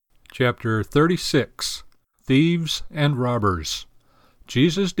Chapter 36. Thieves and Robbers.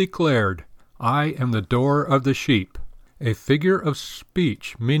 Jesus declared, "I am the door of the sheep," a figure of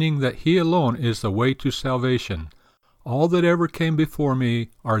speech meaning that he alone is the way to salvation. All that ever came before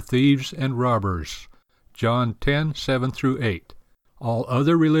me are thieves and robbers. John 10:7-8. All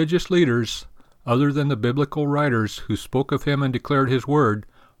other religious leaders, other than the biblical writers who spoke of him and declared his word,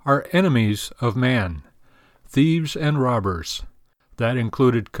 are enemies of man. Thieves and robbers. That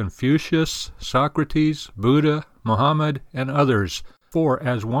included Confucius, Socrates, Buddha, Muhammad, and others, for,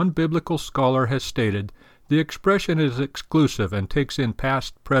 as one biblical scholar has stated, the expression is exclusive and takes in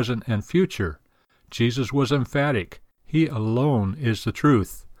past, present, and future. Jesus was emphatic. He alone is the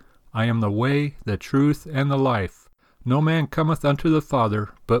truth. "I am the way, the truth, and the life. No man cometh unto the Father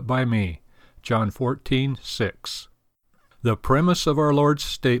but by me." John 14:6. The premise of our Lord's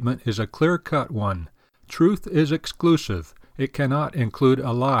statement is a clear-cut one. Truth is exclusive. It cannot include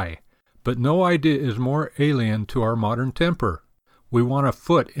a lie. But no idea is more alien to our modern temper. We want a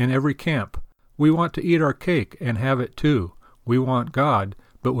foot in every camp. We want to eat our cake and have it too. We want God,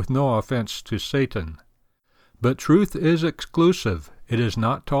 but with no offense to Satan. But truth is exclusive. It is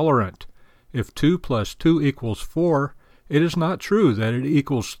not tolerant. If 2 + 2 = 4, it is not true that it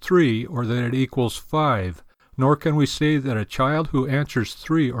equals 3 or that it equals 5, nor can we say that a child who answers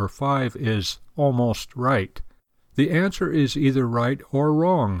 3 or 5 is almost right. The answer is either right or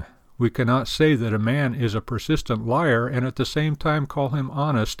wrong. We cannot say that a man is a persistent liar and at the same time call him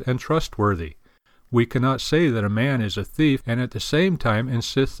honest and trustworthy. We cannot say that a man is a thief and at the same time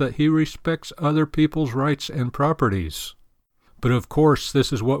insist that he respects other people's rights and properties. But of course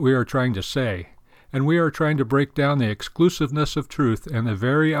this is what we are trying to say, and we are trying to break down the exclusiveness of truth and the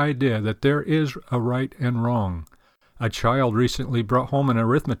very idea that there is a right and wrong. A child recently brought home an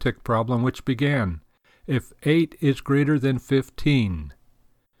arithmetic problem which began, "If 8 is greater than 15.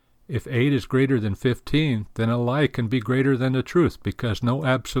 If 8 is greater than 15, then a lie can be greater than the truth because no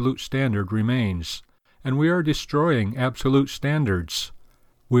absolute standard remains. And we are destroying absolute standards.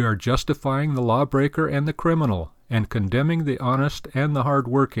 We are justifying the lawbreaker and the criminal, and condemning the honest and the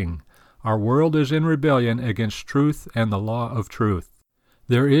hard-working. Our world is in rebellion against truth and the law of truth.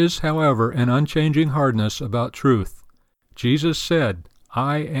 There is, however, an unchanging hardness about truth. Jesus said,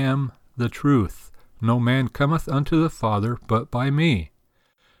 "I am the truth. No man cometh unto the Father but by me."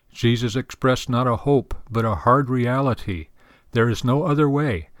 Jesus expressed not a hope, but a hard reality. There is no other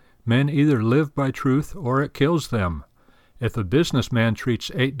way. Men either live by truth or it kills them. If a businessman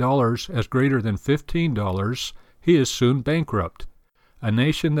treats $8 as greater than $15, he is soon bankrupt. A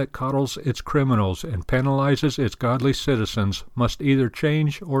nation that coddles its criminals and penalizes its godly citizens must either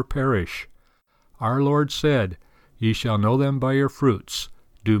change or perish. Our Lord said, "Ye shall know them by your fruits.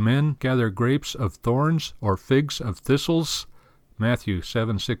 Do men gather grapes of thorns or figs of thistles?" Matthew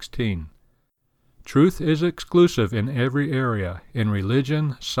 7:16. Truth is exclusive in every area, in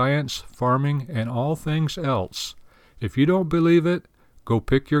religion, science, farming, and all things else. If you don't believe it, go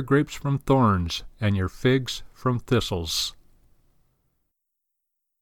pick your grapes from thorns and your figs from thistles.